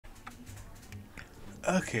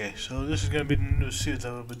Okay, so this is gonna be the new series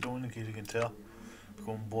that I've been doing, in case you can tell.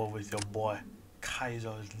 Going board with your boy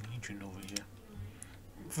Kaiser's Legion over here.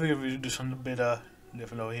 Figure we do something a bit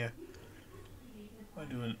different over here. Might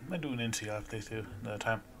do an NCR playthrough another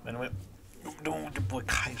time. Anyway, I'm doing with your boy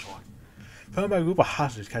Kaiser. Found by a group of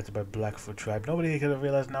hostages captured by Blackfoot tribe. Nobody could have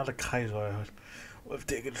realized now the Kaiser have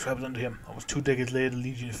taken the tribes under him. Almost 2 decades later, the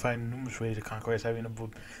Legion is finding numerous ways to conquer us, having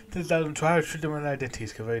about 10,000 tribes, treat them with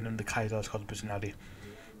identities, conveying them the Kaiser's called personality.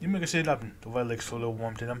 You make a say nothing. The wild lakes full of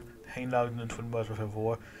warmth in them, hanging out in the twin bars of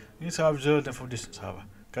war. You can observe them from distance, however.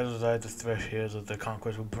 Kaiser's desire to thresh hairs of their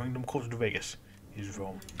conquest will bring them closer to Vegas. He's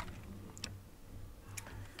Rome.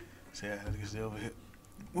 So yeah, as you can see over here,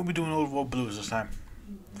 we'll be doing Old World Blues this time.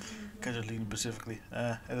 Kaiser's leading specifically.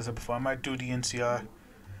 As I said before, I might do the NCR.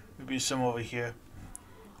 Maybe some over here.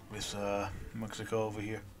 With Mexico over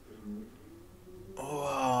here.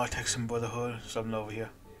 Oh, Texan Brotherhood, something over here.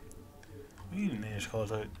 We need names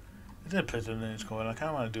called out. I did play the names called. I kind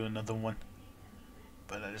of want to do another one,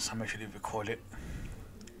 but this time I actually record it.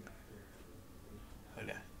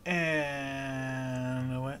 Okay.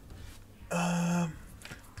 And what?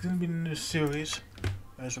 It's gonna be in this series.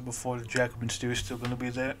 As I said before, the Jacobin series still gonna be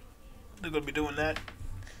there. They're gonna be doing that.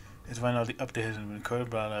 It's right now the update hasn't been occurred,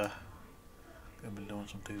 but gonna be doing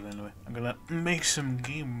some things anyway. I'm gonna make some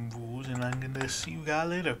game rules, and I'm gonna see you guys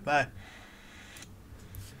later. Bye.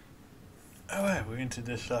 Alright, we're into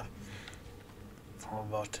this stuff. From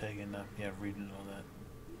about taking reading and all that.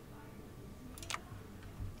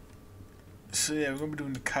 So yeah, we're gonna be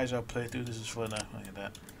doing the Kaiser playthrough. This is for look at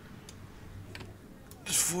that.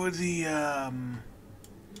 Just for the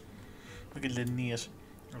look at Linnaeus.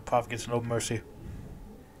 The prophet gets no mercy.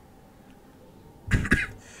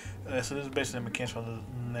 So this is basically the mechanics for the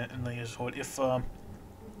Linnaeus Horde. If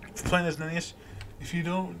playing as Linnaeus, if you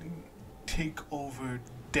don't take over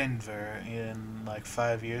Denver in like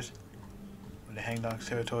 5 years, where the Hangdog's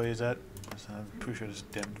territory is at, so I'm pretty sure it's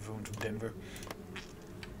Denver.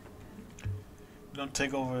 You don't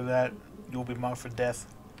take over that, you'll be marked for death,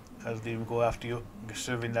 as they will go after you.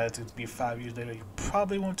 Considering that it'll be 5 years later, you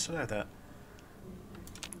probably won't survive that.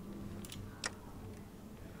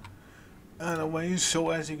 Anyways, so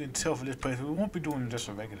as you can tell for this playthrough, we won't be doing just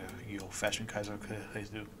a regular old-fashioned Kaiser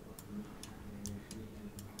playthrough.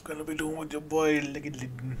 Gonna be doing with your boy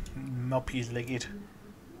malpais legate,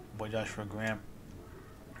 boy Joshua Graham.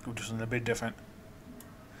 We'll do something a bit different.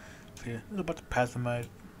 So yeah, there's about the path I might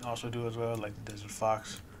also do as well, like the Desert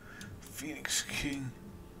Fox, Phoenix King.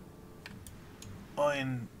 Oh,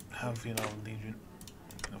 and have Legion,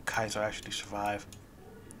 Kaiser actually survive.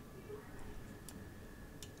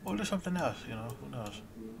 Or do something else, who knows?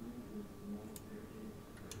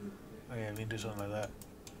 Oh yeah, we can do something like that.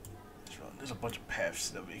 There's a bunch of paths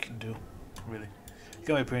that we can do, really. It's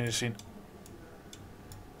gonna be pretty interesting.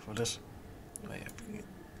 For this. Oh yeah,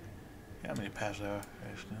 how many paths there are,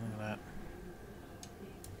 actually, look at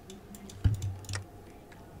that.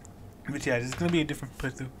 But yeah, this is gonna be a different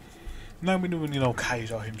playthrough. Now we're doing,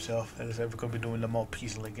 Kaiser himself. As I said, we're gonna be doing the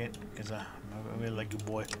malpais legate, because I really like your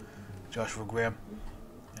boy, Joshua Graham.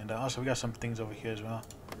 And also we got some things over here as well,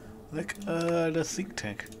 like the think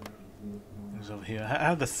tank is over here. I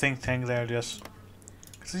have the think tank there just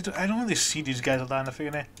because I don't really see these guys a lot. And I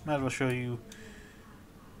figured, might as well show you.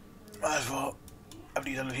 Might as well have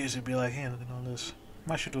these under here to be like, hey, look at all this.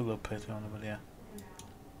 Might should do a little playthrough on it, but yeah.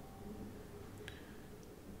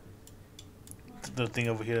 The thing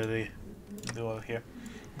over here they do over here,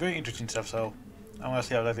 very interesting stuff. So I want to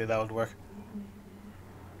see how that would work.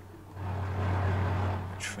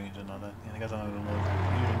 Trains and all that. Yeah, they got another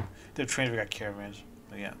load. They're trains, we got caravans.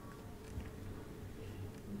 But yeah.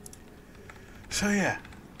 So yeah.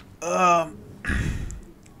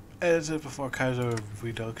 As I said before, Kaiser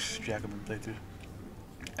Redux Jacobin playthrough.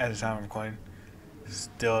 At the time I'm recording,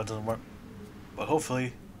 still doesn't work. But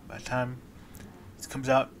hopefully, by the time it comes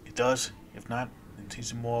out, it does. If not, then see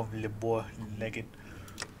some more of Le Bois Legate.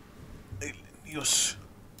 Yes.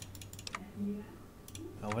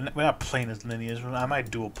 No, we're not playing as Linnaeus. I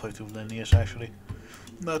might do a playthrough of Linnaeus actually.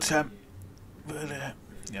 No time. But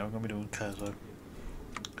yeah, we're gonna be doing Kaiser.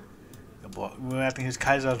 We're acting his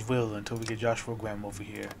Kaiser's will until we get Joshua Graham over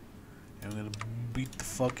here. And we're gonna beat the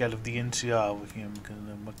fuck out of the NCR with him because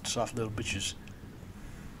they're soft little bitches.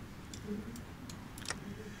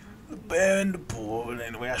 The bear and the bull.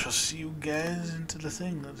 Anyway, I shall see you guys into the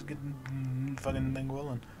thing. Let's get fucking thing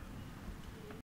rolling.